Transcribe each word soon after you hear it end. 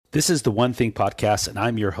This is the One Thing Podcast, and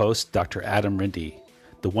I'm your host, Dr. Adam Ruddy.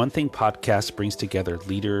 The One Thing Podcast brings together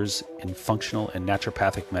leaders in functional and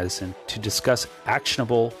naturopathic medicine to discuss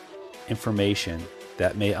actionable information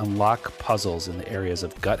that may unlock puzzles in the areas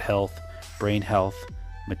of gut health, brain health,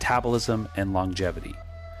 metabolism, and longevity.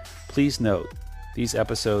 Please note, these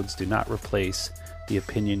episodes do not replace the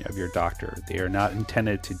opinion of your doctor. They are not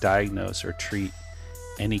intended to diagnose or treat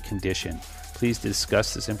any condition. Please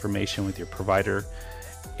discuss this information with your provider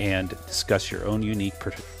and discuss your own unique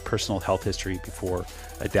personal health history before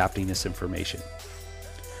adapting this information.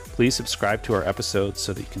 Please subscribe to our episodes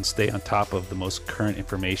so that you can stay on top of the most current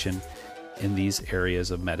information in these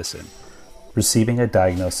areas of medicine. Receiving a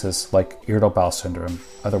diagnosis like irritable bowel syndrome,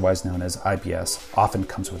 otherwise known as IBS, often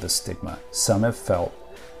comes with a stigma. Some have felt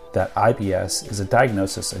that IBS is a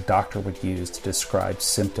diagnosis a doctor would use to describe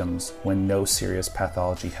symptoms when no serious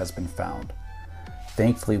pathology has been found.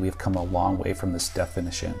 Thankfully, we've come a long way from this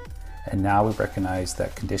definition, and now we recognize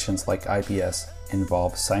that conditions like IBS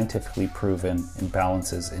involve scientifically proven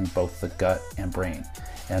imbalances in both the gut and brain,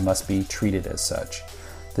 and must be treated as such.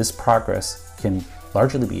 This progress can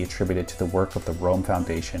largely be attributed to the work of the Rome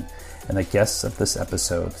Foundation and the guests of this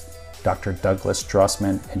episode, Dr. Douglas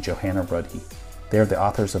Drossman and Johannah Ruddy. They are the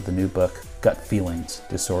authors of the new book, Gut Feelings: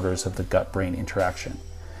 Disorders of the Gut-Brain Interaction.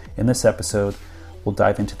 In this episode, we'll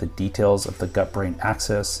dive into the details of the gut-brain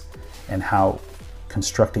axis and how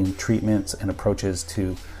constructing treatments and approaches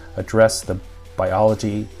to address the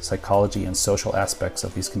biology, psychology, and social aspects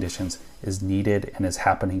of these conditions is needed and is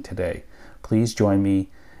happening today. Please join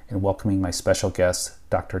me in welcoming my special guests,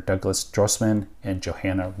 Dr. Douglas Drossman and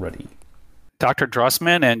Johannah Ruddy. Dr.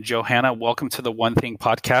 Drossman and Johannah, welcome to the One Thing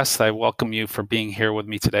Podcast. I welcome you for being here with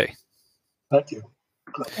me today. Thank you.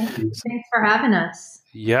 Thanks for having us.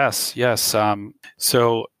 Yes.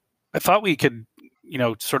 So I thought we could,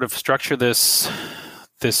 sort of structure this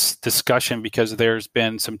discussion because there's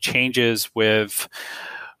been some changes with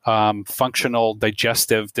functional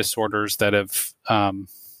digestive disorders that have,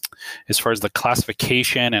 as far as the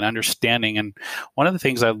classification and understanding. And one of the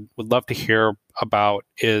things I would love to hear about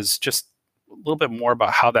is just a little bit more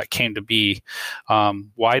about how that came to be.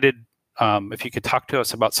 If you could talk to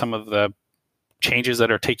us about some of the changes that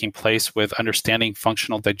are taking place with understanding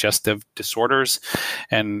functional digestive disorders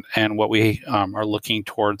and what we are looking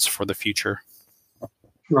towards for the future.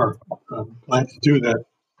 Sure. I'm glad to do that.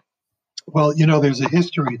 Well, there's a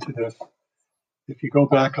history to this. If you go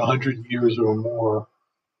back 100 years or more,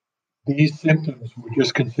 these symptoms were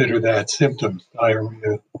just considered that symptoms: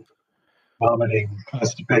 diarrhea, vomiting,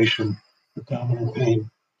 constipation, abdominal pain.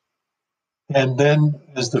 And then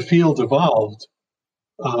as the field evolved,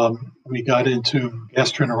 we got into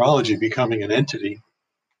gastroenterology becoming an entity,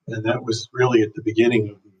 and that was really at the beginning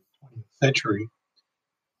of the 20th century.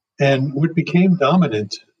 And what became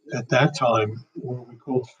dominant at that time were what we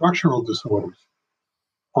called structural disorders: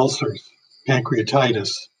 ulcers,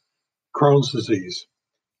 pancreatitis, Crohn's disease.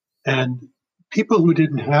 And people who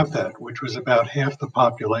didn't have that, which was about half the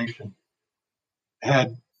population,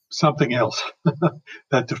 had something else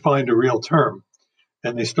that defined a real term,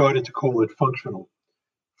 and they started to call it functional.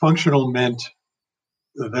 Functional meant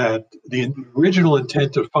that the original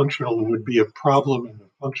intent of functional would be a problem in the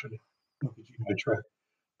functioning of the GI tract.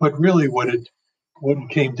 But really what it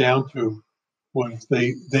came down to was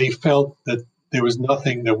they felt that there was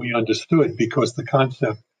nothing that we understood, because the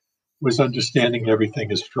concept was understanding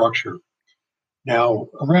everything as structure. Now,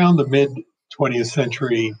 around the mid-20th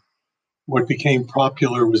century, what became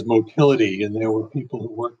popular was motility, and there were people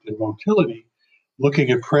who worked in motility looking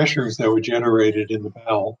at pressures that were generated in the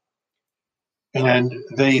bowel. And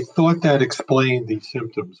they thought that explained these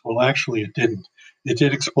symptoms. Well, actually, it didn't. It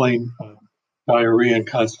did explain diarrhea and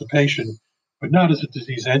constipation, but not as a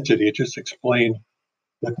disease entity. It just explained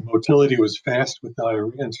that the motility was fast with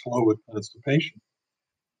diarrhea and slow with constipation.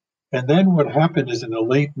 And then what happened is in the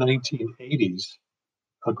late 1980s,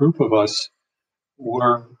 a group of us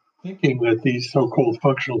were thinking that these so-called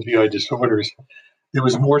functional GI disorders, there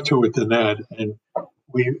was more to it than that. And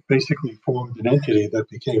we basically formed an entity that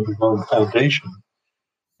became the Rome Foundation.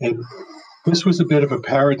 And this was a bit of a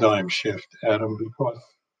paradigm shift, Adam, because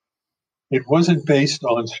it wasn't based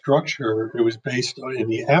on structure. It was based on, in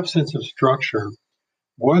the absence of structure,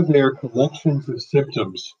 were there collections of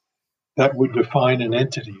symptoms that would define an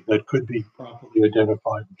entity that could be properly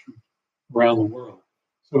identified and treated around the world.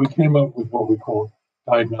 So we came up with what we call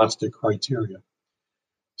diagnostic criteria.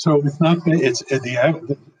 So it's the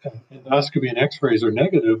endoscopy and x-rays are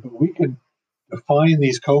negative, but we can define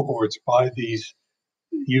these cohorts by these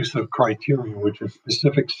use of criteria, which are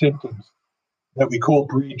specific symptoms that we call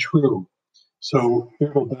breed true. So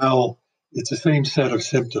irritable bowel it's the same set of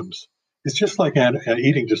symptoms. It's just like an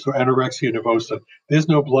eating disorder, anorexia nervosa. There's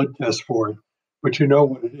no blood test for it, but you know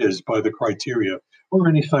what it is by the criteria, or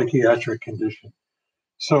any psychiatric condition.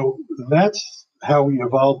 So that's how we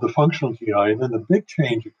evolved the functional GI. And then the big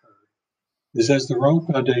change occurred is as the Rome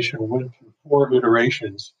Foundation went through 4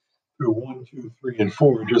 iterations through 1, 2, 3, and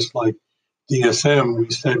 4, just like DSM, we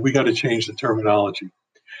said we got to change the terminology.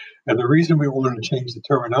 And the reason we wanted to change the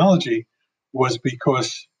terminology was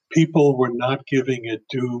because people were not giving it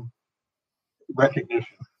due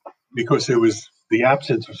recognition, because it was the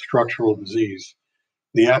absence of structural disease,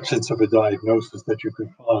 the absence of a diagnosis that you could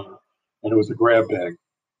find, and it was a grab bag.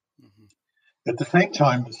 At the same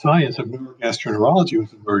time, the science of neurogastroenterology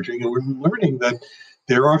was emerging, and we're learning that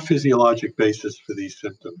there are physiologic bases for these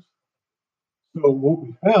symptoms. So what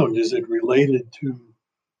we found is it related to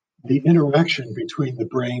the interaction between the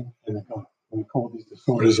brain and the gut. We call these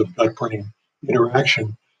disorders of gut-brain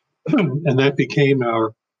interaction, and that became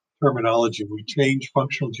our terminology. We changed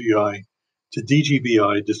functional GI to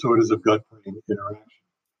DGBI, disorders of gut-brain interaction.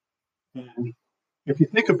 And if you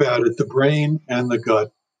think about it, the brain and the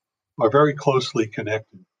gut are very closely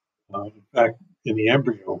connected. In fact, in the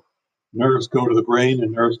embryo, nerves go to the brain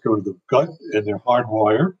and nerves go to the gut, and they're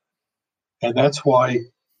hardwired. And that's why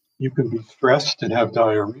you can be stressed and have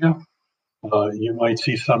diarrhea. You might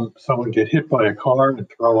see someone get hit by a car and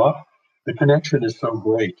throw up. The connection is so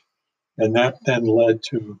great. And that then led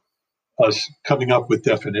to us coming up with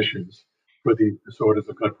definitions for the disorders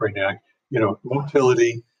of gut-brain act.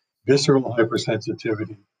 Motility, visceral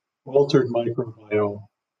hypersensitivity, altered microbiome,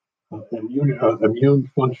 immune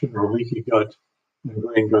function or leaky gut, and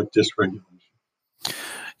brain-gut dysregulation.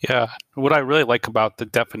 Yeah. What I really like about the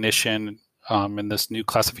definition in this new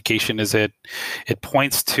classification is it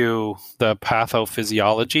points to the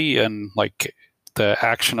pathophysiology and like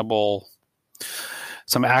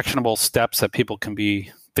some actionable steps that people can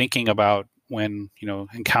be thinking about when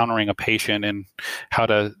encountering a patient, and how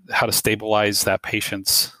to stabilize that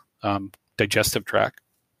patient's digestive tract.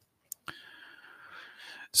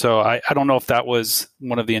 So I don't know if that was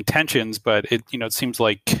one of the intentions, but it seems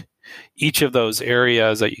like each of those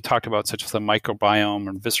areas that you talked about, such as the microbiome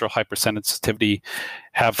and visceral hypersensitivity,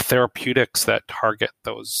 have therapeutics that target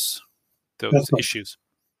those issues.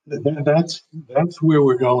 That's where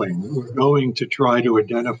we're going. We're going to try to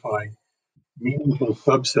identify meaningful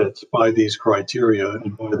subsets by these criteria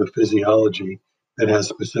and by the physiology that has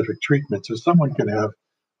specific treatment. So someone can have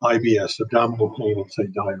IBS, abdominal pain, and say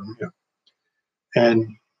diarrhea.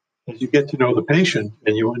 And as you get to know the patient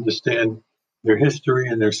and you understand their history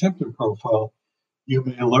and their symptom profile, you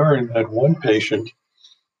may learn that one patient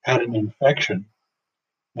had an infection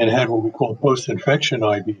and had what we call post-infection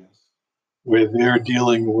IBS, where they're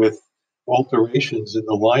dealing with alterations in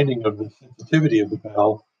the lining of the sensitivity of the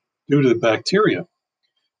bowel due to the bacteria.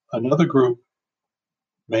 Another group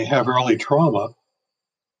may have early trauma,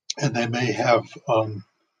 and they may have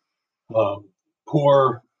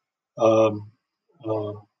poor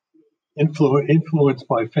influence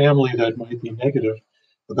by family that might be negative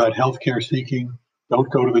about healthcare seeking,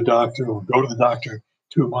 don't go to the doctor, or go to the doctor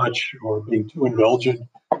too much, or being too indulgent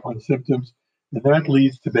on symptoms. And that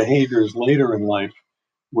leads to behaviors later in life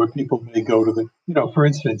where people may go to for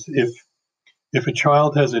instance, if a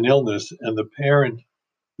child has an illness and the parent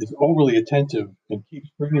is overly attentive and keeps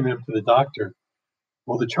bringing them to the doctor,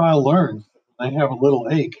 well, the child learns when they have a little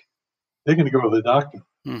ache, they're going to go to the doctor.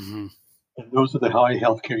 Mm-hmm. And those are the high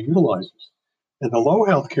healthcare utilizers. And the low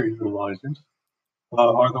healthcare utilizers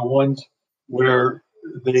are the ones where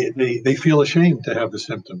they feel ashamed to have the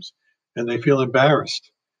symptoms, and they feel embarrassed.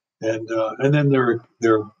 And then there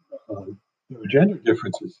are gender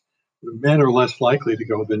differences. Men are less likely to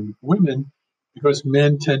go than women, because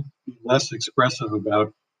men tend to be less expressive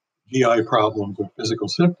about GI problems or physical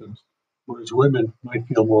symptoms, whereas women might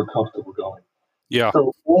feel more comfortable going. Yeah.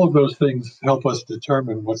 So all of those things help us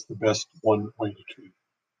determine what's the best one way to treat.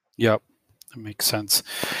 Yep, that makes sense.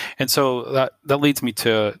 And so that leads me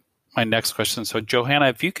to my next question. So Johannah,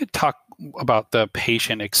 if you could talk about the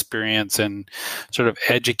patient experience and sort of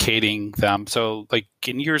educating them. So like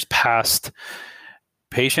in years past,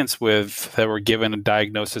 patients that were given a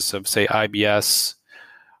diagnosis of, say, IBS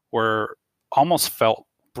were almost felt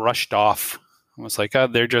brushed off. It was like, oh,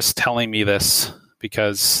 they're just telling me this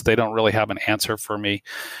because they don't really have an answer for me.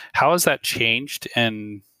 How has that changed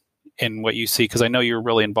in what you see? Because I know you're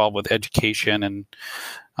really involved with education and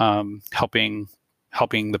helping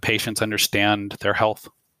the patients understand their health.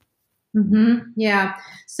 Mm-hmm. Yeah.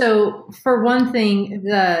 So for one thing,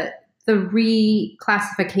 the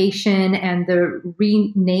reclassification and the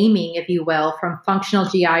renaming, if you will, from functional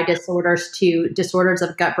GI disorders to disorders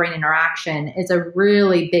of gut-brain interaction is a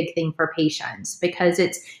really big thing for patients, because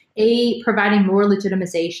it's providing more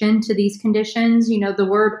legitimization to these conditions. The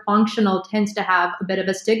word functional tends to have a bit of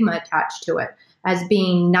a stigma attached to it as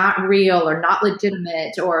being not real or not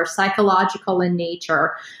legitimate or psychological in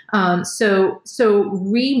nature. So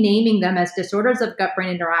renaming them as disorders of gut-brain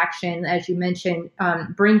interaction, as you mentioned,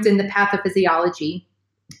 brings in the pathophysiology,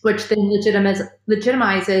 which then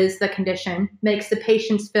legitimizes the condition, makes the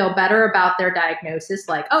patients feel better about their diagnosis,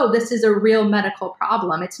 like, oh, this is a real medical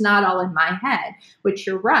problem. It's not all in my head, which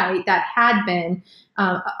you're right, that had been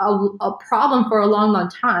a problem for a long, long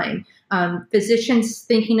time. Physicians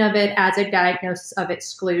thinking of it as a diagnosis of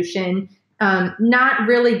exclusion, not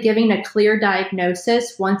really giving a clear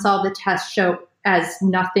diagnosis once all the tests show as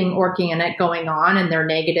nothing organic going on and they're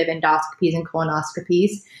negative endoscopies and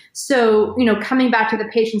colonoscopies. So, coming back to the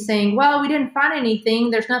patient saying, well, we didn't find anything,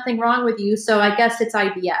 there's nothing wrong with you, so I guess it's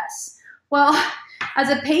IBS. Well, as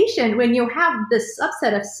a patient, when you have this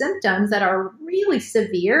subset of symptoms that are really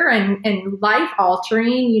severe and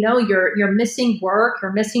life-altering, you're missing work,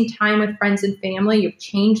 you're missing time with friends and family, you've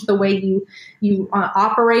changed the way you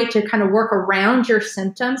operate to kind of work around your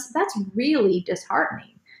symptoms, that's really disheartening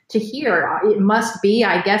to hear. It must be,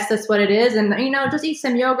 I guess that's what it is. And, just eat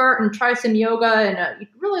some yogurt and try some yoga and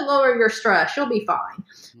really lower your stress. You'll be fine.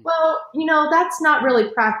 Well, that's not really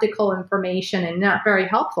practical information and not very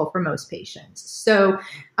helpful for most patients. So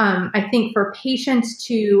I think for patients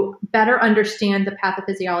to better understand the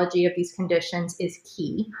pathophysiology of these conditions is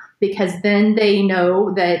key, because then they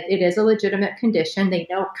know that it is a legitimate condition. They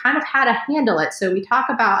know kind of how to handle it. So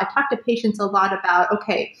I talk to patients a lot about,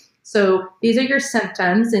 okay, so these are your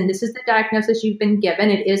symptoms, and this is the diagnosis you've been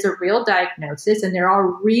given. It is a real diagnosis, and there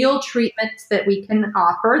are real treatments that we can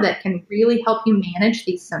offer that can really help you manage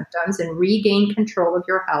these symptoms and regain control of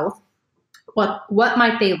your health. What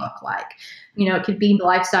might they look like? It could be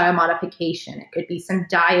lifestyle modification. It could be some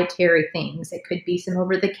dietary things. It could be some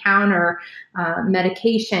over-the-counter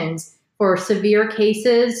medications. For severe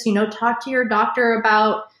cases, talk to your doctor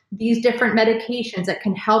about these different medications that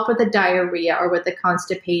can help with the diarrhea or with the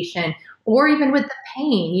constipation or even with the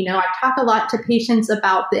pain. I talk a lot to patients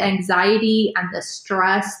about the anxiety and the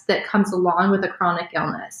stress that comes along with a chronic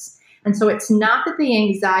illness. And so it's not that the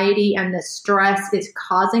anxiety and the stress is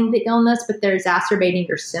causing the illness, but they're exacerbating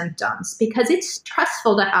your symptoms, because it's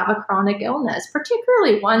stressful to have a chronic illness,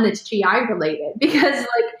 particularly one that's GI related, because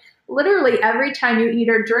literally every time you eat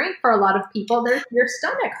or drink, for a lot of people, your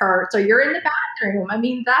stomach hurts or you're in the bathroom. I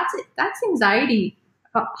mean, that's anxiety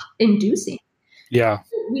inducing. Yeah.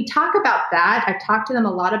 We talk about that. I talk to them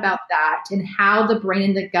a lot about that and how the brain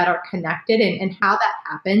and the gut are connected and how that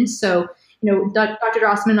happens. So, Dr.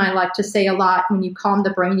 Drossman and I like to say a lot, when you calm the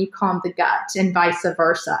brain, you calm the gut, and vice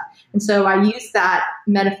versa. And so I use that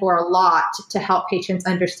metaphor a lot to help patients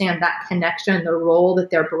understand that connection, the role that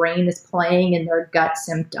their brain is playing in their gut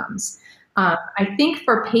symptoms. I think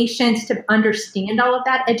for patients to understand all of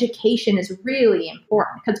that, education is really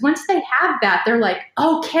important, because once they have that, they're like,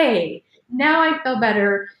 okay, now I feel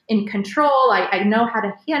better in control. I know how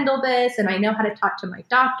to handle this, and I know how to talk to my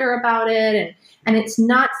doctor about it. And it's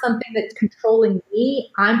not something that's controlling me.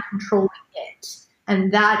 I'm controlling it.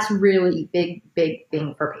 And that's really big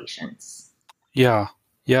thing for patients. Yeah.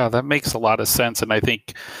 Yeah, that makes a lot of sense. And I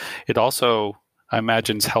think it also, I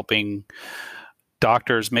imagine, is helping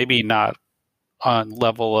doctors, maybe not on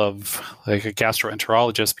level of like a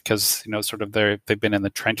gastroenterologist, because, sort of they've been in the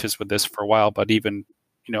trenches with this for a while, but even,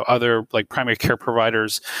 other like primary care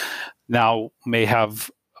providers now may have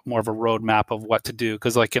more of a roadmap of what to do.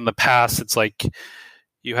 Because like in the past, it's like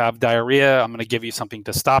you have diarrhea, I'm going to give you something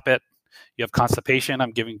to stop it. You have constipation,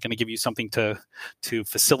 I'm going to give you something to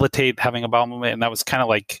facilitate having a bowel movement. And that was kind of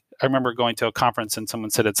like, I remember going to a conference and someone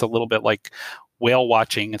said it's a little bit like whale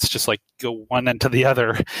watching. It's just like go one end to the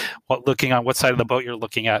other, looking on what side of the boat you're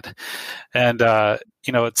looking at. And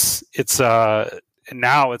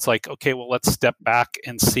now it's like, okay, well, let's step back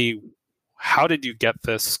and see, how did you get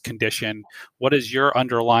this condition? What is your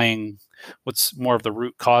underlying, what's more of the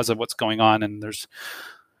root cause of what's going on? And there's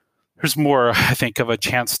more, I think, of a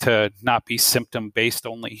chance to not be symptom-based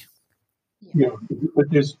only. Yeah, but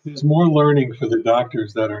there's more learning for the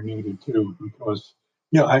doctors that are needed too, because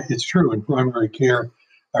it's true in primary care.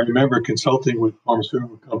 I remember consulting with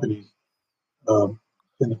pharmaceutical companies in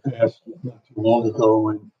the past, not too long ago,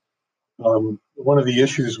 and one of the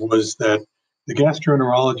issues was that the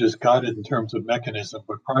gastroenterologist got it in terms of mechanism,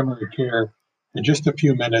 but primary care in just a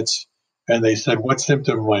few minutes, and they said, "What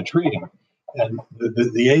symptom am I treating?" And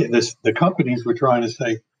the companies were trying to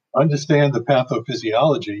say, understand the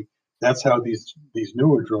pathophysiology, that's how these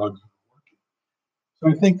newer drugs are working. So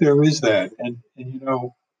I think there is that. And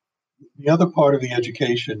the other part of the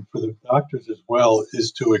education for the doctors as well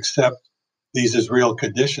is to accept these as real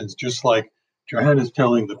conditions, just like Johannah's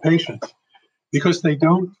telling the patients, because they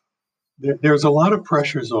don't. There's a lot of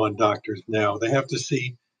pressures on doctors now. They have to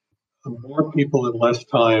see more people in less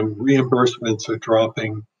time. Reimbursements are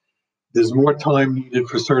dropping. There's more time needed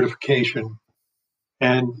for certification,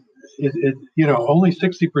 and only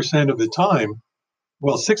 60% of the time.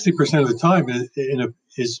 Well, 60% of the time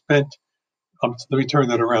is spent. Let me turn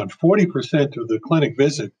that around. 40% of the clinic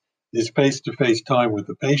visit is face-to-face time with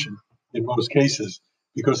the patient in most cases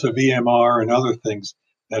because of EMR and other things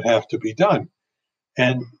that have to be done.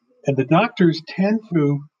 And the doctors tend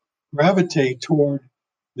to gravitate toward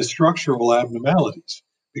the structural abnormalities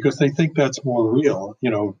because they think that's more real.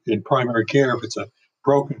 In primary care, if it's a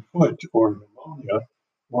broken foot or pneumonia,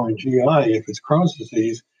 or in GI, if it's Crohn's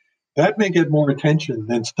disease, that may get more attention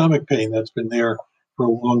than stomach pain that's been there for a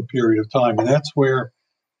long period of time. And that's where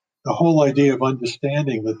the whole idea of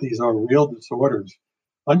understanding that these are real disorders,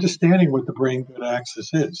 understanding what the brain-gut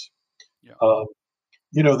axis is. Yeah.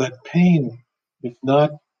 That pain is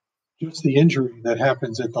not just the injury that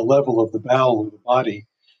happens at the level of the bowel or the body.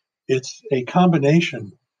 It's a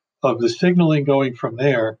combination of the signaling going from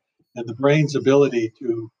there and the brain's ability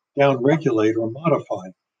to downregulate or modify.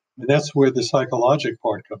 And that's where the psychologic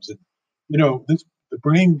part comes in. The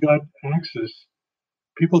brain-gut axis,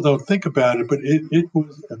 people don't think about it, but it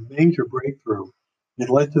was a major breakthrough. It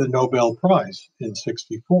led to the Nobel Prize in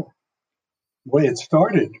 '64. The way it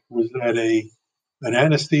started was that an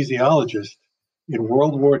anesthesiologist in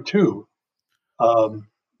World War II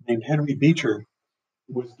named Henry Beecher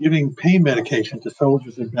was giving pain medication to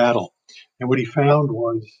soldiers in battle. And what he found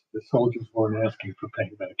was the soldiers weren't asking for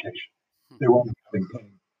pain medication. They weren't having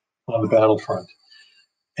pain on the battlefront.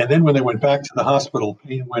 And then when they went back to the hospital,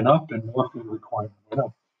 pain went up and morphine requirement went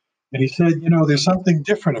up. And he said, there's something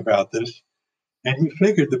different about this. And he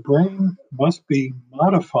figured the brain must be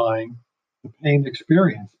modifying the pain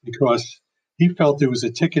experience because he felt there was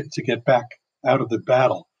a ticket to get back out of the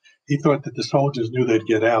battle. He thought that the soldiers knew they'd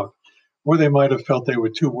get out, or they might have felt they were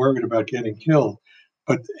too worried about getting killed.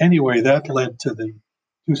 But anyway, that led to the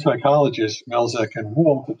two psychologists, Melzek and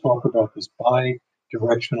Wall, to talk about this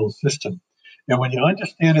bi-directional system. And when you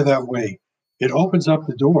understand it that way, it opens up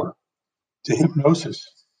the door to hypnosis,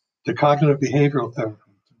 to cognitive behavioral therapy,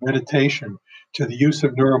 to meditation, to the use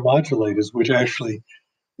of neuromodulators, which actually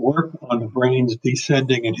work on the brain's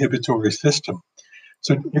descending inhibitory system.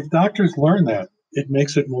 So if doctors learn that, it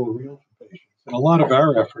makes it more real for patients. And a lot of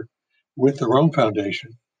our effort with the Rome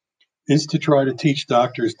Foundation is to try to teach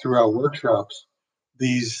doctors through our workshops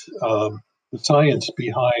the science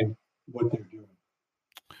behind what they're doing.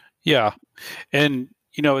 Yeah. And,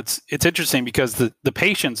 it's interesting because the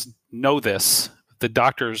patients know this, the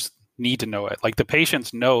doctors need to know it. Like the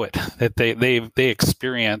patients know it, that they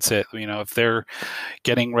experience it. If they're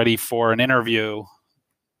getting ready for an interview,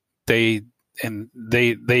 they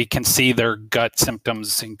can see their gut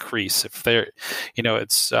symptoms increase. If they're,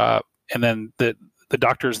 it's and then the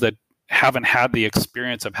doctors that haven't had the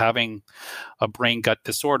experience of having a brain gut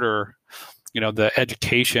disorder, the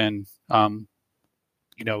education,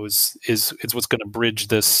 is what's going to bridge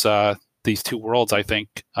this these two worlds. I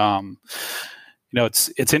think.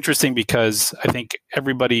 It's interesting because I think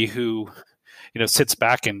everybody who sits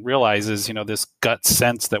back and realizes this gut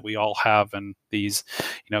sense that we all have, and these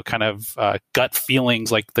kind of gut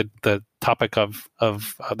feelings, like the topic of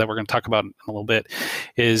that we're going to talk about in a little bit,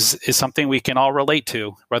 is something we can all relate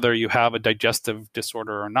to, whether you have a digestive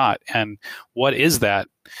disorder or not. And what is that?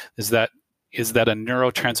 Is that a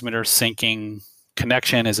neurotransmitter syncing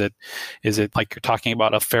connection? Is it like you're talking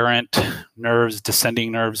about afferent nerves,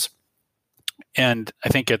 descending nerves? And I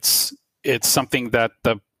think it's something that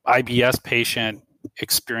the IBS patient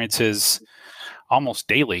experiences almost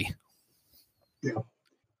daily. Yeah,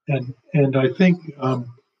 and I think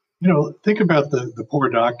think about the poor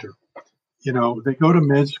doctor. They go to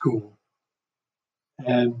med school,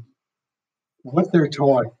 and what they're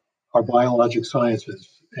taught are biologic sciences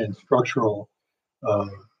and structural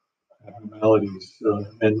abnormalities,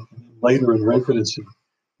 and later in residency,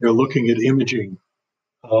 they're looking at imaging.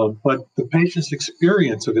 But the patient's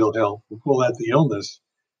experience of ill health, we call that the illness,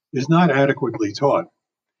 is not adequately taught.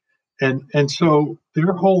 And so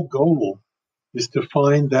their whole goal is to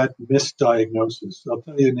find that misdiagnosis. I'll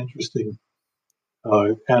tell you an interesting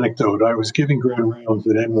anecdote. I was giving grand rounds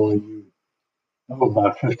at NYU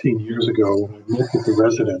about 15 years ago when I looked at the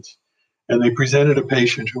residents, and they presented a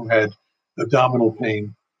patient who had abdominal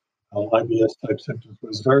pain IBS type symptoms,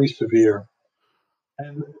 was very severe.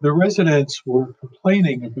 And the residents were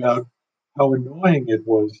complaining about how annoying it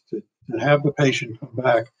was to have the patient come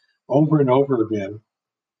back over and over again.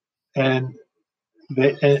 And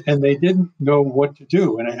they didn't know what to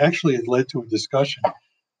do. And it actually had led to a discussion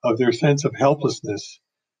of their sense of helplessness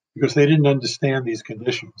because they didn't understand these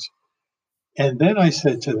conditions. And then I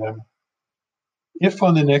said to them, if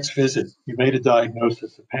on the next visit you made a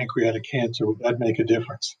diagnosis of pancreatic cancer, would that make a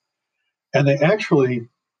difference? And they actually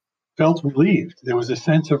felt relieved. There was a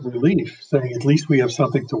sense of relief, saying at least we have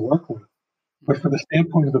something to work with. But from the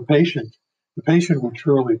standpoint of the patient would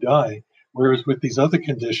surely die. Whereas with these other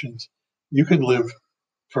conditions, you can live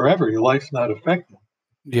forever. Your life's not affected.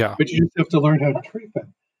 Yeah. But you just have to learn how to treat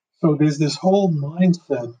them. So there's this whole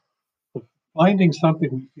mindset of finding something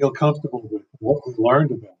we feel comfortable with, what we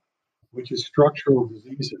learned about, which is structural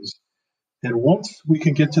diseases. And once we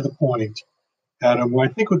can get to the point, Adam, where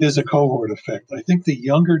I think there's a cohort effect. I think the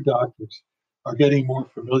younger doctors are getting more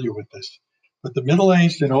familiar with this. But the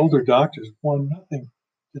middle-aged and older doctors want nothing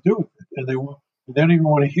to do with it. And they don't even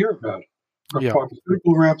want to hear about it from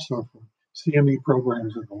pharmaceutical reps or from CME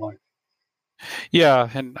programs and the like. Yeah,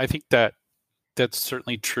 and I think that's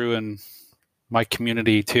certainly true in my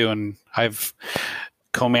community too. And I've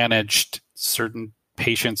co-managed certain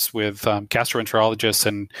patients with gastroenterologists,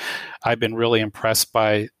 and I've been really impressed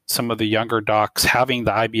by some of the younger docs having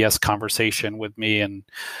the IBS conversation with me. And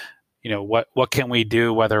what can we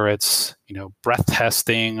do? Whether it's breath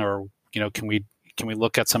testing or can we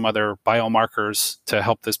look at some other biomarkers to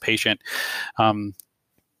help this patient?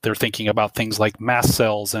 They're thinking about things like mast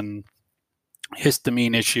cells and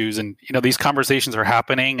histamine issues, and these conversations are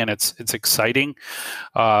happening, and it's exciting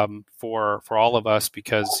for all of us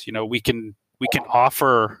because we can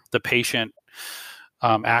offer the patient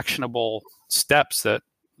actionable steps that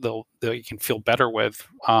they can feel better with.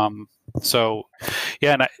 So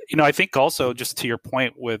yeah, and I think also, just to your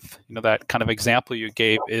point with that kind of example you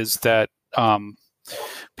gave, is that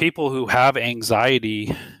people who have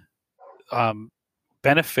anxiety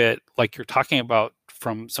benefit, like you're talking about,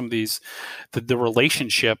 from some of these, the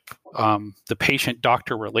relationship, the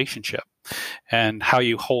patient-doctor relationship, and how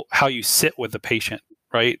you sit with the patient,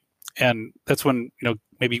 right? And that's when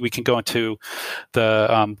maybe we can go into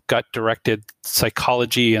the gut-directed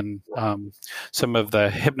psychology and some of the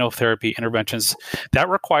hypnotherapy interventions that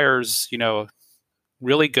requires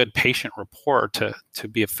really good patient rapport to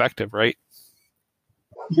be effective, right?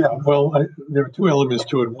 Yeah, well, there are two elements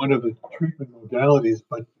to it. One of the treatment modalities,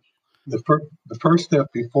 but the first step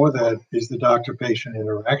before that is the doctor-patient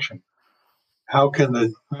interaction. How can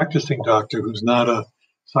the practicing doctor, who's not a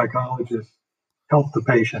psychologist, help the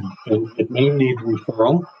patient? And it may need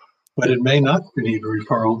referral, but it may not need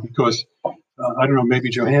referral because, I don't know, maybe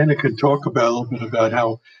Johannah could talk about a little bit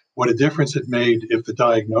about what a difference it made if the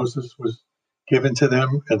diagnosis was given to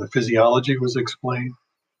them and the physiology was explained,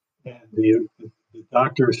 and the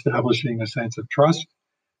doctor establishing a sense of trust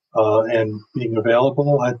and being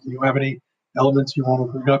available. Do you have any elements you want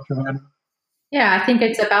to bring up, Johannah? Yeah, I think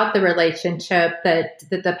it's about the relationship that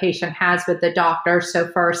the patient has with the doctor. So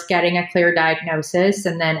first, getting a clear diagnosis,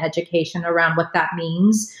 and then education around what that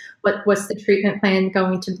means. What's the treatment plan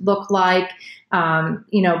going to look like?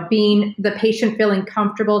 Being the patient feeling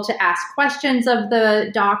comfortable to ask questions of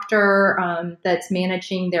the doctor that's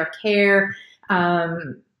managing their care.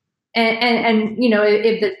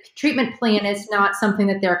 If the treatment plan is not something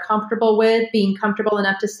that they're comfortable with, being comfortable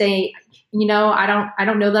enough to say, I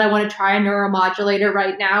don't know that I want to try a neuromodulator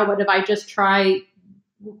right now. What if I just try,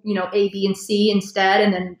 A, B, and C instead,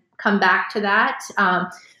 and then come back to that?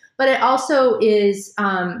 But it also is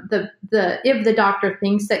if the doctor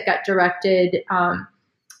thinks that gut-directed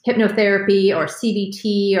hypnotherapy or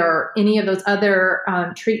CBT or any of those other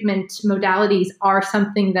treatment modalities are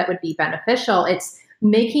something that would be beneficial, it's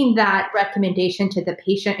making that recommendation to the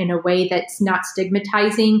patient in a way that's not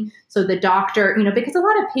stigmatizing. So the doctor, because a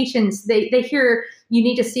lot of patients, they hear you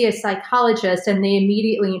need to see a psychologist, and they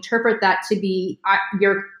immediately interpret that to be,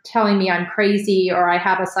 you're telling me I'm crazy or I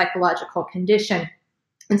have a psychological condition.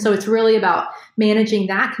 And so it's really about managing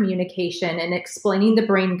that communication and explaining the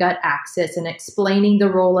brain-gut axis and explaining the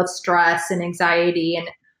role of stress and anxiety and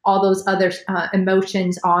all those other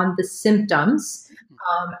emotions on the symptoms.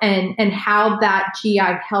 And how that GI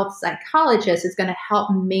health psychologist is going to help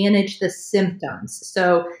manage the symptoms.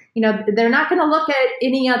 So they're not going to look at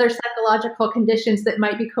any other psychological conditions that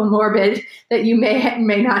might be comorbid that you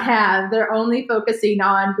may not have. They're only focusing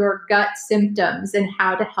on your gut symptoms and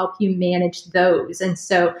how to help you manage those. And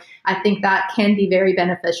so I think that can be very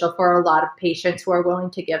beneficial for a lot of patients who are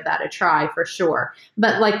willing to give that a try, for sure.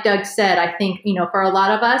 But like Doug said, I think, for a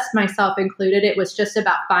lot of us, myself included, it was just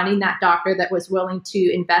about finding that doctor that was willing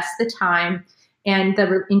to invest the time and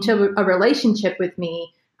into a relationship with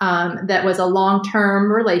me that was a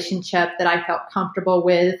long-term relationship that I felt comfortable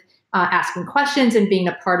with asking questions and being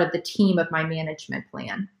a part of the team of my management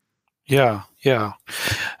plan. Yeah.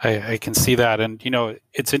 I can see that. And,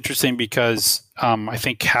 it's interesting because I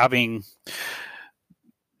think having,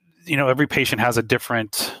 every patient has a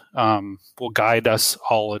different, will guide us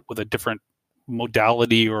all with a different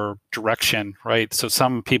modality or direction, right? So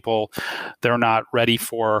some people, they're not ready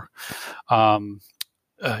for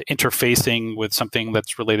interfacing with something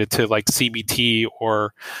that's related to like CBT,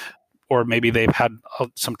 or maybe they've had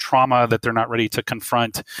some trauma that they're not ready to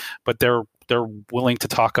confront, but they're willing to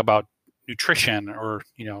talk about nutrition, or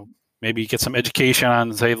maybe get some education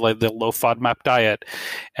on, say, like the low FODMAP diet,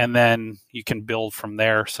 and then you can build from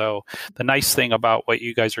there. So the nice thing about what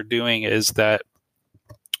you guys are doing is that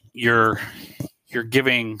you're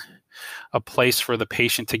giving a place for the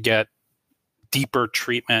patient to get deeper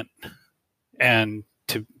treatment and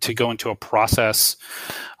to go into a process,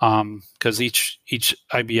 because each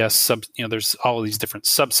IBS there's all of these different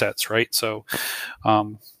subsets, right? So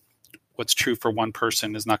what's true for one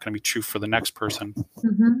person is not going to be true for the next person.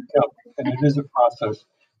 Mm-hmm. Yeah, and it is a process.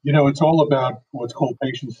 It's all about what's called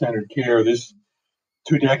patient-centered care. This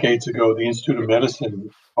 2 decades ago, the Institute of Medicine,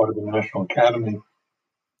 part of the National Academy,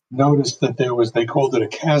 noticed that they called it a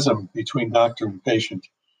chasm between doctor and patient,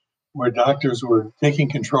 where doctors were taking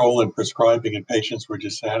control and prescribing and patients were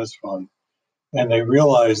dissatisfied. And they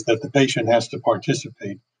realized that the patient has to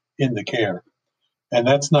participate in the care. And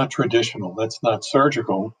that's not traditional. That's not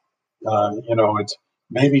surgical. It's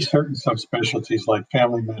maybe certain subspecialties like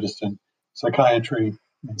family medicine, psychiatry,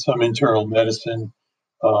 and some internal medicine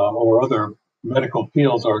or other medical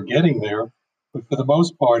fields are getting there. But for the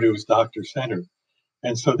most part, it was doctor-centered.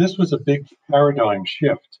 And so this was a big paradigm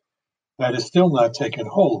shift that is still not taken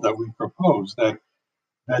hold, that we propose, that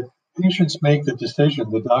patients make the decision,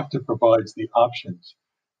 the doctor provides the options.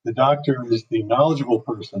 The doctor is the knowledgeable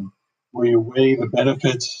person where you weigh the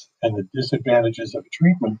benefits and the disadvantages of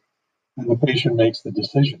treatment, and the patient makes the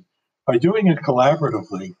decision. By doing it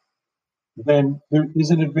collaboratively, then there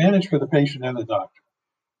is an advantage for the patient and the doctor.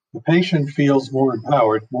 The patient feels more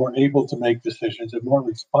empowered, more able to make decisions, and more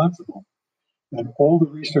responsible. And all the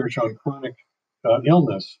research on chronic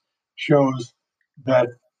illness shows that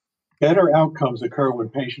better outcomes occur when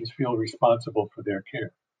patients feel responsible for their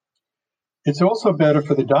care. It's also better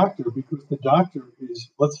for the doctor because the doctor is,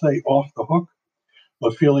 let's say, off the hook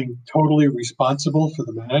of feeling totally responsible for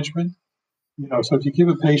the management. So if you give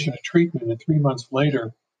a patient a treatment and 3 months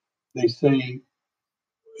later they say,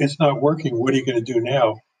 it's not working, what are you going to do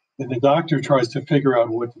now? Then the doctor tries to figure out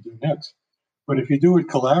what to do next. But if you do it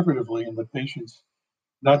collaboratively and the patient's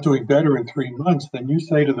not doing better in 3 months, then you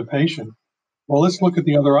say to the patient, well, let's look at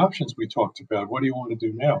the other options we talked about. What do you want to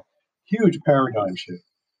do now? Huge paradigm shift.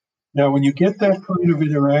 Now, when you get that kind of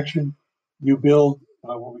interaction, you build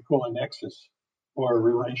what we call a nexus or a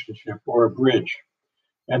relationship or a bridge.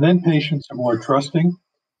 And then patients are more trusting,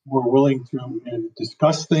 more willing to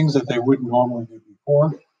discuss things that they wouldn't normally do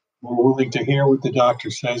before, more willing to hear what the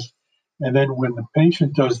doctor says. And then when the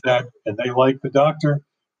patient does that and they like the doctor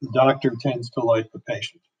tends to like the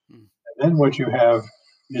patient. And then what you have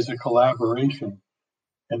is a collaboration.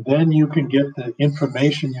 And then you can get the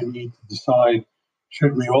information you need to decide,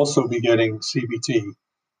 should we also be getting CBT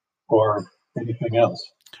or anything else?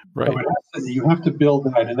 Right. So you have to build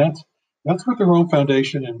that. And that's what the Rome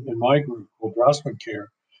Foundation and my group called Drossman Care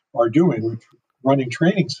are doing. We're running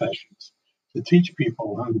training sessions to teach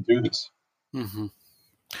people how to do this. Mm-hmm.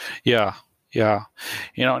 Yeah.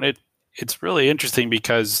 And it's really interesting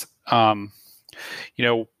because,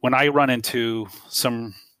 when I run into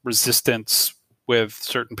some resistance with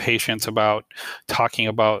certain patients about talking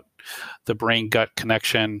about the brain-gut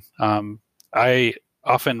connection, I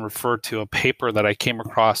often refer to a paper that I came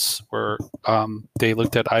across where they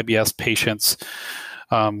looked at IBS patients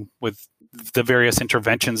with the various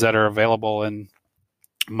interventions that are available, and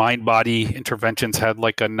mind-body interventions had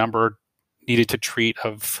like a number needed to treat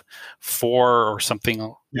of 4 or something.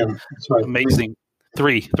 Yeah, that's right. Amazing.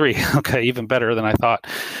 3. Okay, even better than I thought.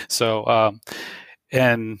 So,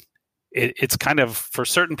 and it's kind of, for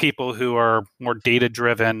certain people who are more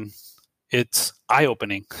data-driven, it's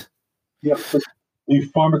eye-opening. Yeah, but the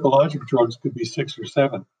pharmacologic drugs could be 6 or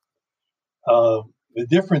 7. The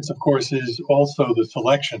difference, of course, is also the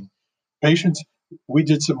selection. Patients, we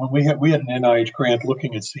did some when we had an NIH grant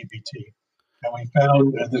looking at CBT, and we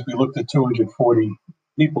found that we looked at 240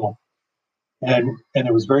 people, and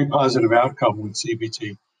it was very positive outcome with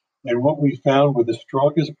CBT. And what we found were the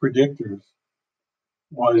strongest predictors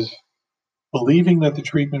was believing that the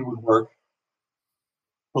treatment would work,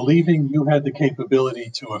 believing you had the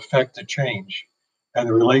capability to affect a change, and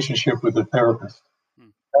the relationship with the therapist.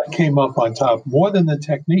 That came up on top more than the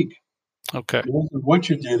technique. Okay. It wasn't what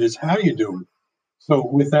you did, it's how you do it. So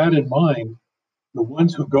with that in mind, the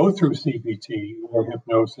ones who go through CBT or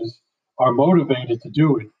hypnosis are motivated to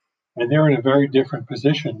do it, and they're in a very different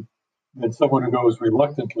position than someone who goes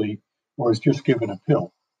reluctantly or is just given a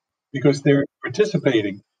pill because they're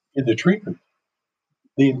participating in the treatment.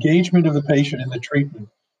 The engagement of the patient in the treatment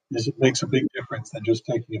makes a big difference than just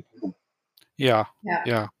taking a pill. Yeah.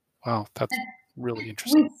 Wow, that's really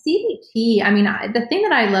interesting. With CBT, I mean, the thing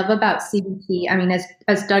that I love about CBT, I mean,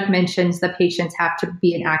 as Doug mentions, the patients have to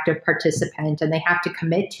be an active participant and they have to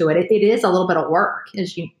commit to it. It is a little bit of work,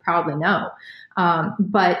 as you probably know.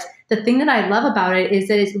 But the thing that I love about it is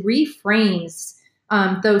that it reframes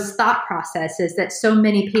those thought processes that so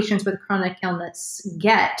many patients with chronic illness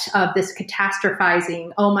get of this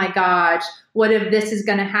catastrophizing. Oh my gosh, what if this is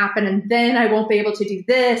going to happen? And then I won't be able to do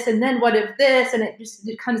this. And then what if this? And it just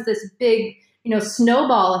becomes this big,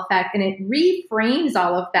 snowball effect. And it reframes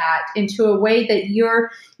all of that into a way that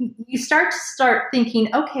you start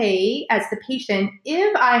thinking, okay, as the patient,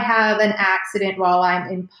 if I have an accident while I'm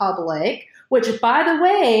in public, which, by the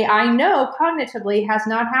way, I know cognitively has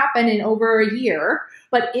not happened in over a year.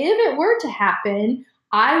 But if it were to happen,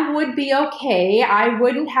 I would be okay. I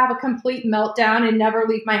wouldn't have a complete meltdown and never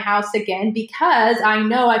leave my house again because I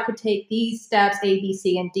know I could take these steps, A, B,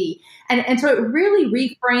 C, and D. And so it really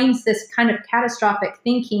reframes this kind of catastrophic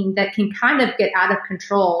thinking that can kind of get out of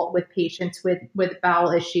control with patients with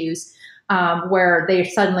bowel issues. Where they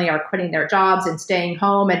suddenly are quitting their jobs and staying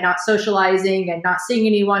home and not socializing and not seeing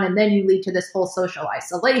anyone. And then you lead to this whole social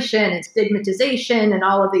isolation and stigmatization and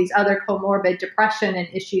all of these other comorbid depression and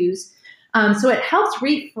issues. So it helps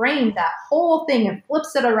reframe that whole thing and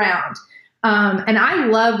flips it around. And I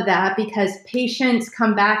love that because patients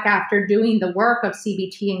come back after doing the work of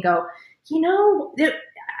CBT and go,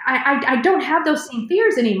 I don't have those same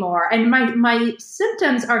fears anymore. And my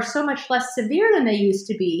symptoms are so much less severe than they used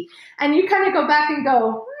to be. And you kind of go back and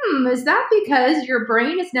go, is that because your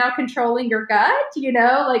brain is now controlling your gut?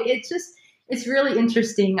 It's really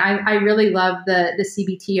interesting. I really love the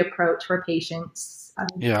CBT approach for patients.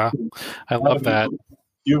 Yeah, I love that.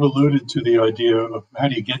 You've alluded to the idea of how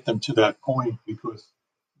do you get them to that point because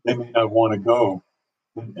they may not want to go.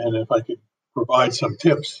 And if I could provide some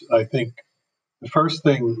tips, I think the first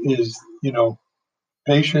thing is,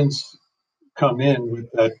 patients come in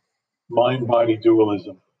with that mind-body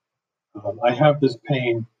dualism. I have this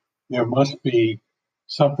pain. There must be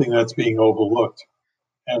something that's being overlooked.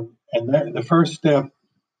 And the first step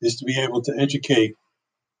is to be able to educate,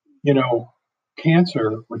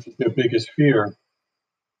 cancer, which is their biggest fear,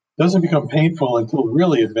 doesn't become painful until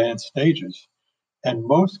really advanced stages. And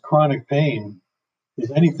most chronic pain is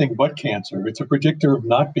anything but cancer. It's a predictor of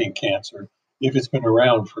not being cancer if it's been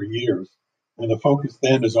around for years. And the focus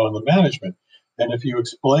then is on the management. And if you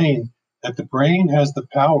explain that the brain has the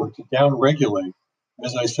power to downregulate,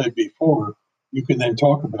 as I said before, you can then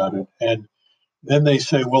talk about it. And then they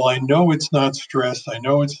say, well, I know it's not stress. I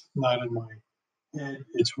know it's not in my head.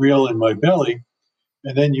 It's real in my belly.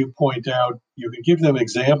 And then you point out, you can give them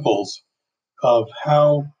examples of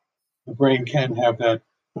how the brain can have that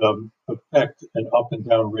effect and up and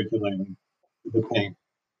down regulating the pain.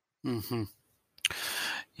 Mm-hmm.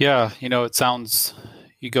 Yeah, it sounds,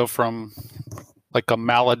 you go from like a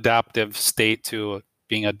maladaptive state to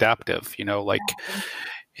being adaptive,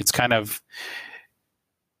 it's kind of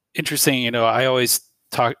interesting. I always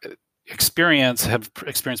have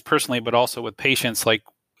experienced personally, but also with patients, like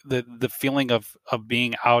the feeling of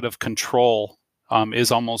being out of control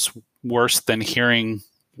is almost worse than hearing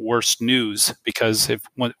worse news, because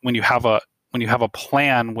when you have a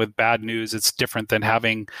plan with bad news, it's different than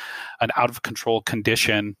having an out of control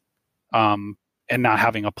condition and not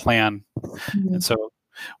having a plan. Mm-hmm. And so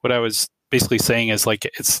what I was basically saying is like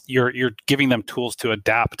you're giving them tools to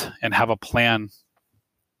adapt and have a plan.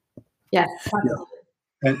 Yes.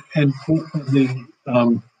 Yeah. And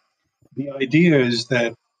the idea is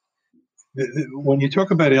that when you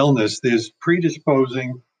talk about illness, there's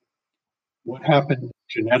predisposing, what happened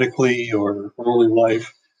genetically or early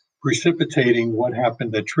life, precipitating what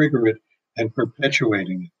happened that triggered it, and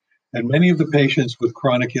perpetuating it. And many of the patients with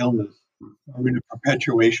chronic illness are in a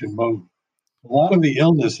perpetuation mode. A lot of the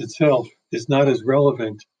illness itself is not as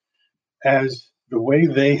relevant as the way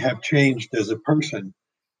they have changed as a person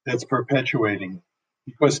that's perpetuating.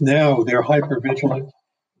 Because now they're hypervigilant.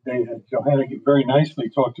 Johannah very nicely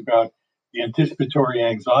talked about the anticipatory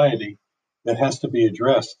anxiety that has to be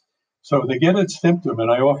addressed. So they get a symptom,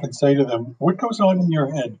 and I often say to them, what goes on in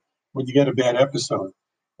your head when you get a bad episode?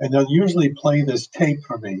 And they'll usually play this tape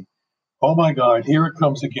for me. Oh my God, here it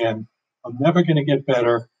comes again. I'm never going to get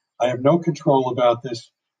better. I have no control about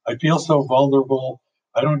this. I feel so vulnerable.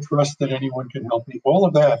 I don't trust that anyone can help me. All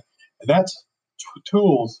of that. And that's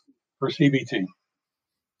tools for CBT.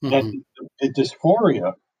 Mm-hmm. And the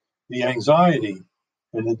dysphoria, the anxiety,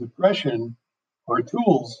 and the depression are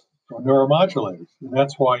tools for neuromodulators. And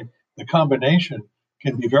that's why the combination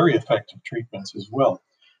can be very effective treatments as well.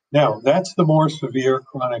 Now, that's the more severe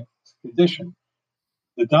chronic condition.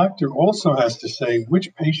 The doctor also has to say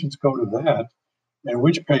which patients go to that and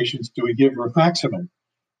which patients do we give rifaximin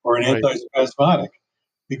or an Right. antispasmodic.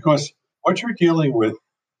 Because what you're dealing with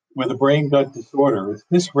a brain gut disorder is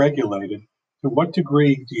dysregulated. To what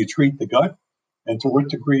degree do you treat the gut? And to what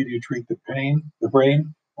degree do you treat the pain, the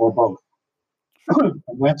brain, or both? And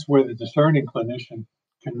that's where the discerning clinician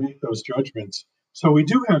can make those judgments. So we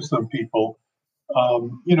do have some people,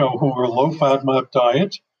 who are low FODMAP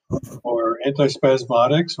diet or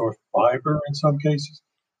antispasmodics or fiber in some cases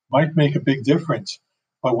might make a big difference.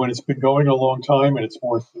 But when it's been going a long time and it's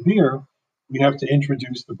more severe, we have to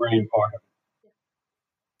introduce the brain part of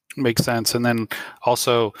it. Makes sense. And then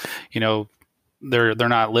also, they're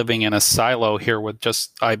not living in a silo here with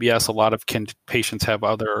just IBS. A lot of patients have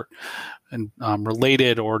other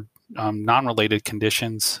related or non-related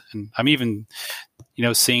conditions. And I'm even,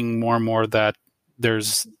 seeing more and more that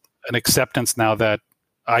there's an acceptance now that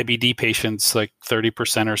IBD patients, like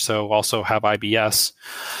 30% or so, also have IBS.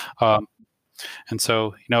 And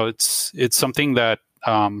so, it's something that,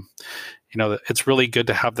 it's really good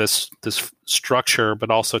to have this structure, but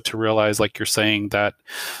also to realize, like you're saying, that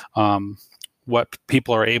what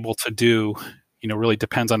people are able to do, really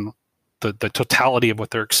depends on the totality of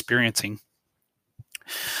what they're experiencing.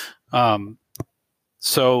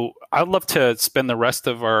 So I'd love to spend the rest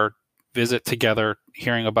of our visit together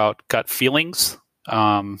hearing about gut feelings.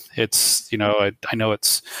 It's, I know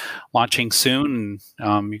it's launching soon,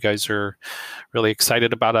 and you guys are really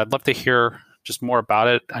excited about it. I'd love to hear just more about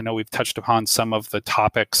it. I know we've touched upon some of the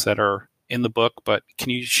topics that are in the book, but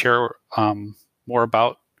can you share more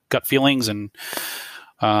about gut feelings and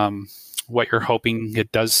what you're hoping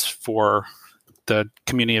it does for the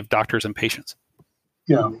community of doctors and patients?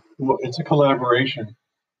 Yeah, well, it's a collaboration.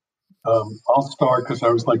 I'll start because I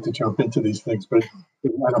always like to jump into these things, but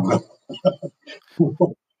I don't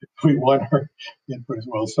know. We want her input as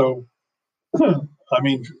well. So,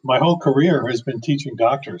 my whole career has been teaching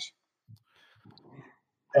doctors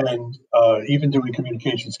and even doing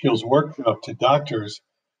communication skills work up to doctors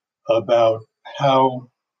about how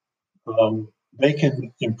they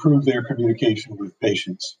can improve their communication with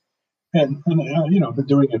patients. And been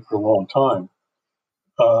doing it for a long time.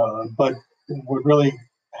 But what really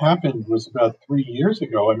happened was about 3 years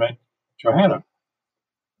ago, I met Johannah,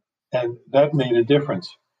 and that made a difference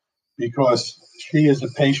because she, as a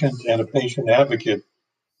patient and a patient advocate,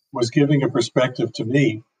 was giving a perspective to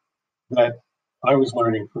me that I was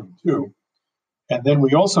learning from too. And then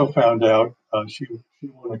we also found out she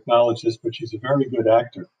won't acknowledge this, but she's a very good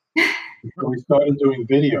actor. So we started doing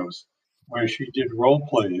videos where she did role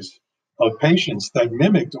plays of patients that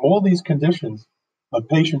mimicked all these conditions of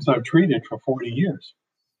patients I've treated for 40 years.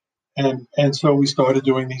 And so we started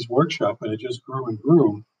doing these workshops, and it just grew and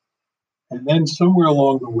grew. And then somewhere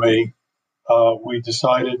along the way, we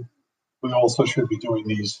decided we also should be doing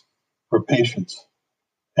these for patients.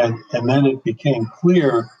 And then it became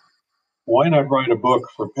clear, why not write a book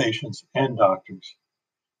for patients and doctors?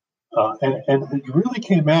 And it really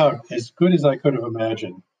came out as good as I could have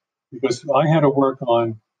imagined, because I had to work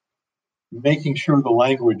on making sure the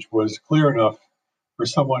language was clear enough for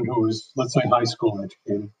someone who was, let's say, high school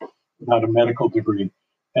educated, not a medical degree.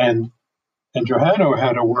 And Johannah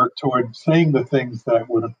had to work toward saying the things that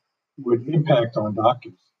would impact on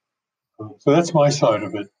doctors. So that's my side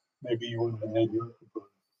of it. Maybe you want to add your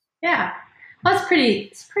component. Yeah, well,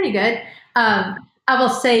 it's pretty good. I will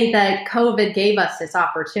say that COVID gave us this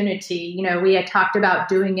opportunity. We had talked about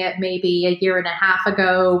doing it maybe a year and a half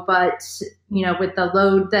ago, but with the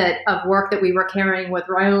load of work that we were carrying with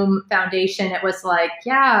Rome Foundation, it was like,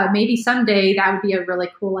 yeah, maybe someday that would be a really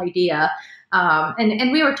cool idea.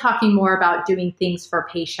 And we were talking more about doing things for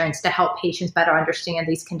patients to help patients better understand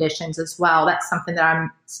these conditions as well. That's something that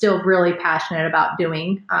I'm still really passionate about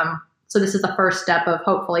doing. So this is the first step of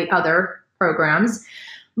hopefully other programs.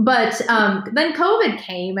 But then COVID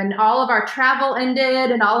came and all of our travel ended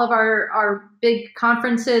and all of our big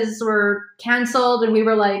conferences were canceled. And we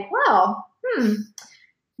were like, well,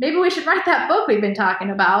 maybe we should write that book we've been talking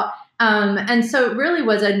about. And so it really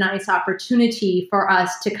was a nice opportunity for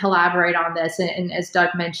us to collaborate on this. And as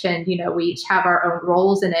Doug mentioned, we each have our own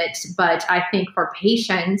roles in it. But I think for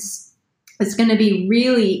patients, it's going to be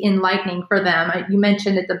really enlightening for them. You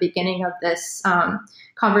mentioned at the beginning of this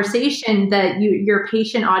conversation that your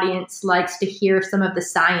patient audience likes to hear some of the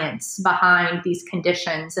science behind these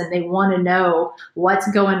conditions, and they want to know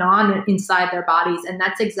what's going on inside their bodies. And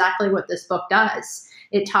that's exactly what this book does.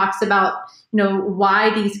 It talks about,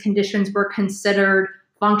 why these conditions were considered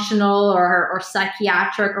functional or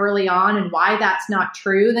psychiatric early on and why that's not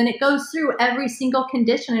true. Then it goes through every single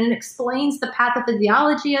condition and it explains the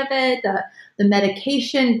pathophysiology of it, the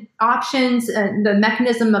medication options, and the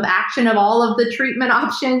mechanism of action of all of the treatment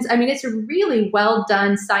options. I mean, it's really well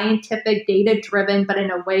done, scientific, data-driven, but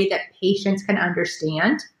in a way that patients can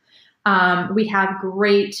understand. We have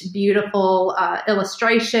great, beautiful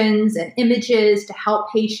illustrations and images to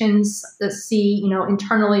help patients see,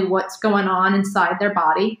 internally what's going on inside their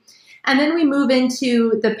body. And then we move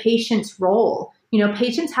into the patient's role.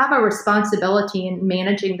 Patients have a responsibility in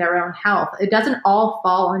managing their own health. It doesn't all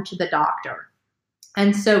fall onto the doctor.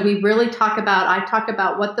 And so we really I talk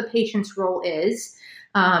about what the patient's role is,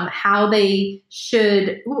 how they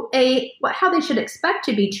should expect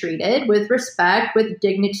to be treated with respect, with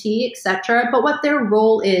dignity, etc., but what their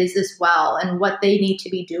role is as well, and what they need to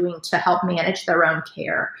be doing to help manage their own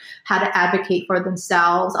care, how to advocate for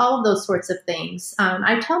themselves, all of those sorts of things.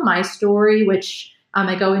 I tell my story, which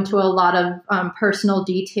I go into a lot of personal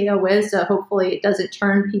detail with, so hopefully it doesn't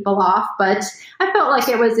turn people off. But I felt like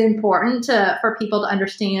it was important for people to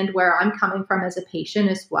understand where I'm coming from as a patient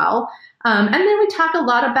as well. And then we talk a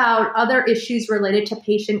lot about other issues related to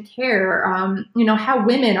patient care, how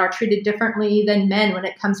women are treated differently than men when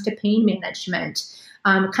it comes to pain management,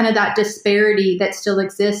 kind of that disparity that still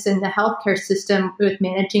exists in the healthcare system with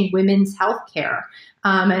managing women's healthcare.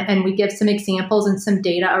 And we give some examples and some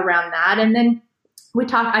data around that. And then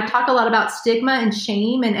I talk a lot about stigma and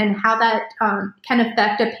shame and how that can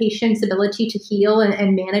affect a patient's ability to heal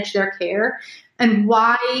and manage their care, and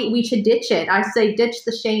why we should ditch it. I say ditch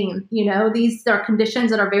the shame. These are conditions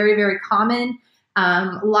that are very, very common.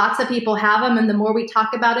 Lots of people have them, and the more we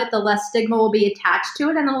talk about it, the less stigma will be attached to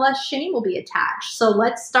it and the less shame will be attached. So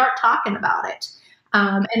let's start talking about it.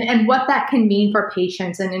 And what that can mean for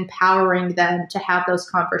patients and empowering them to have those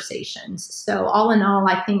conversations. So all in all,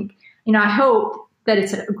 I think, I hope that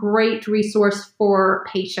it's a great resource for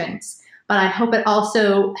patients, but I hope it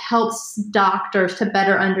also helps doctors to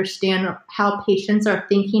better understand how patients are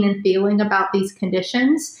thinking and feeling about these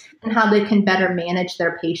conditions and how they can better manage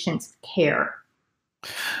their patients' care.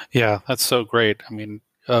 Yeah, that's so great. I mean,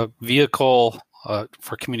 a vehicle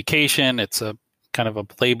for communication, it's a kind of a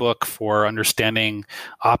playbook for understanding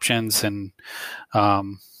options. And, I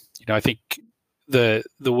think the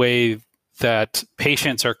way that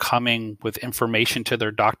patients are coming with information to their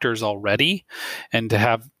doctors already, and to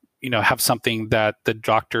have something that the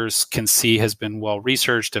doctors can see has been well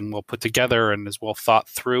researched and well put together and is well thought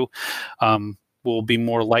through, will be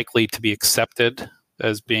more likely to be accepted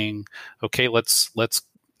as being, okay, let's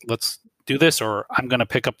do this, or I'm going to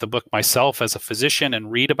pick up the book myself as a physician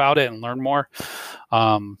and read about it and learn more.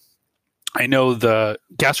 I know the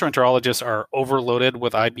gastroenterologists are overloaded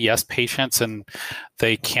with IBS patients, and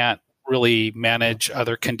they can't really manage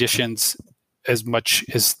other conditions as much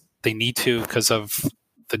as they need to because of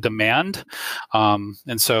the demand. And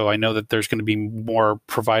so I know that there's going to be more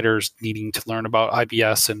providers needing to learn about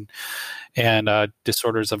IBS and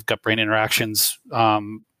disorders of gut-brain interactions that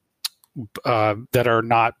are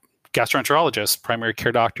not gastroenterologists, primary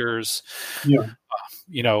care doctors, nurse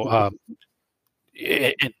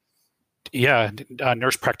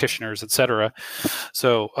practitioners, et cetera.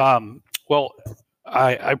 So,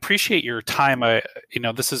 I appreciate your time.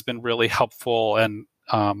 This has been really helpful and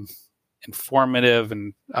informative,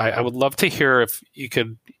 and I would love to hear if you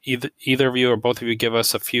could either of you or both of you give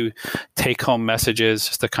us a few take-home messages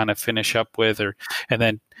just to kind of finish up with, and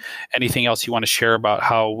then anything else you want to share about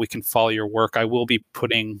how we can follow your work. I will be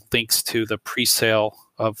putting links to the pre-sale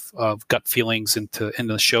of Gut Feelings in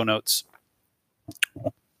the show notes.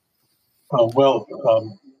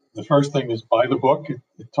 The first thing is buy the book. It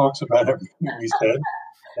talks about everything we said,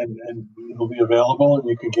 and it'll be available, and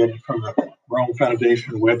you can get it from the Rome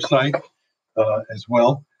Foundation website as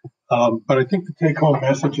well. But I think the take-home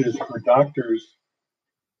messages for doctors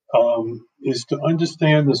is to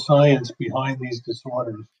understand the science behind these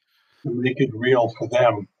disorders, to make it real for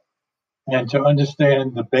them, and to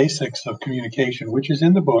understand the basics of communication, which is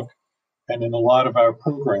in the book and in a lot of our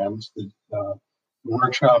programs, the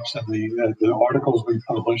workshops and the articles we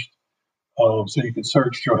published. So you can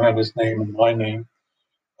search Johannah's name and my name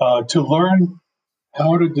to learn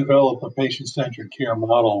how to develop a patient-centered care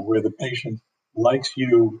model where the patient likes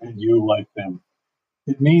you and you like them.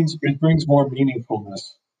 It brings more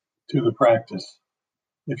meaningfulness to the practice.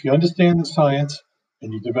 If you understand the science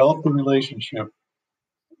and you develop the relationship,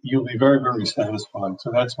 you'll be very, very satisfied.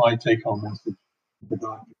 So that's my take-home message to the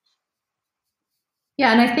doctors.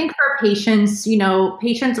 Yeah, and I think for patients,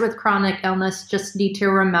 patients with chronic illness just need to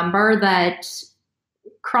remember that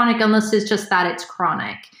chronic illness is just that, it's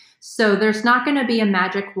chronic. So there's not going to be a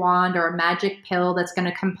magic wand or a magic pill that's going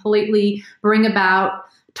to completely bring about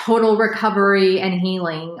total recovery and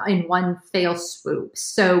healing in one fell swoop.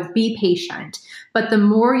 So be patient. But the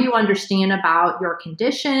more you understand about your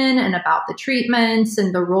condition and about the treatments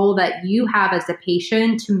and the role that you have as a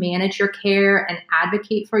patient to manage your care and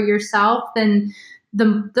advocate for yourself, then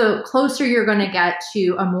the closer you're going to get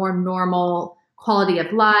to a more normal quality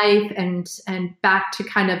of life and back to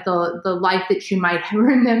kind of the life that you might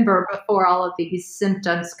remember before all of these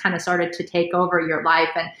symptoms kind of started to take over your life.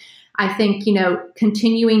 And I think,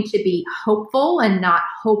 continuing to be hopeful and not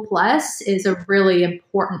hopeless is a really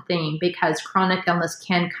important thing, because chronic illness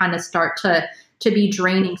can kind of start to be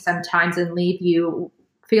draining sometimes and leave you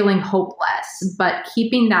feeling hopeless. But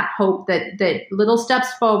keeping that hope that little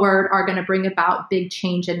steps forward are going to bring about big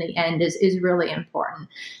change in the end is really important.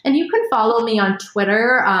 And you can follow me on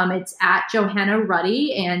Twitter. It's at Johannah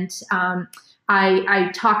Ruddy. And I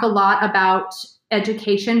talk a lot about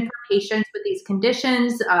education for patients with these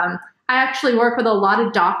conditions. I actually work with a lot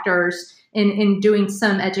of doctors in doing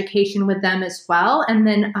some education with them as well. And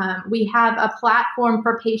then we have a platform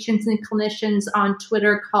for patients and clinicians on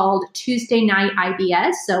Twitter called Tuesday Night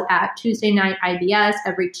IBS. So at Tuesday Night IBS,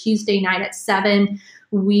 every Tuesday night at 7,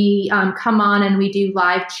 we come on and we do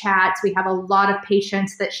live chats. We have a lot of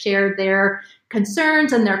patients that share their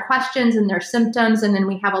concerns and their questions and their symptoms. And then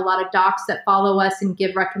we have a lot of docs that follow us and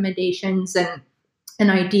give recommendations and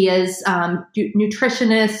ideas,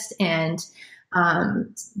 nutritionists and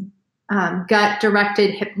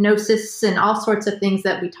gut-directed hypnosis and all sorts of things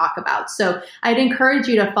that we talk about. So I'd encourage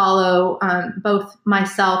you to follow both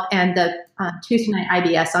myself and the Tuesday Night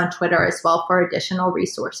IBS on Twitter as well for additional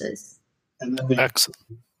resources. And then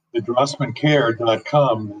the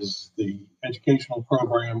Drossmancare.com is the educational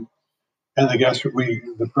program, and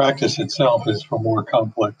the practice itself is for more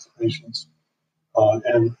complex patients.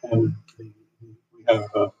 And we have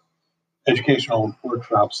educational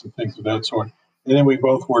workshops and things of that sort. And then we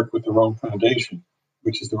both work with the Rome Foundation,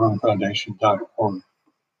 which is the romefoundation.org.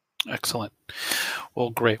 Excellent. Well,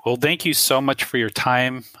 great. Well, thank you so much for your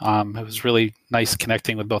time. It was really nice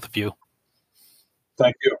connecting with both of you.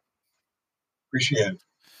 Thank you. Appreciate it.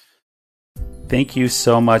 Thank you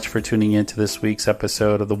so much for tuning in to this week's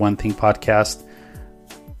episode of the One Thing Podcast.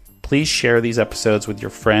 Please share these episodes with your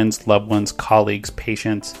friends, loved ones, colleagues,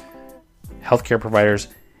 patients, healthcare providers,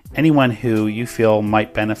 anyone who you feel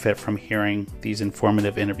might benefit from hearing these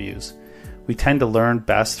informative interviews. We tend to learn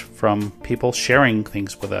best from people sharing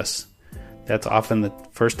things with us. That's often the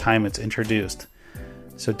first time it's introduced.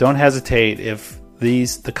 So don't hesitate if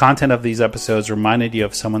the content of these episodes reminded you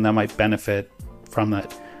of someone that might benefit from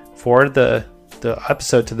it. Forward the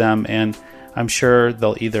episode to them, and I'm sure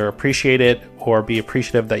they'll either appreciate it or be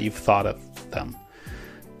appreciative that you've thought of them.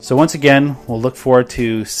 So once again, we'll look forward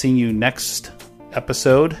to seeing you next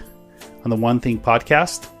episode on the One Thing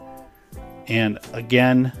Podcast. And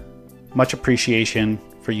again, much appreciation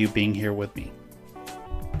for you being here with me.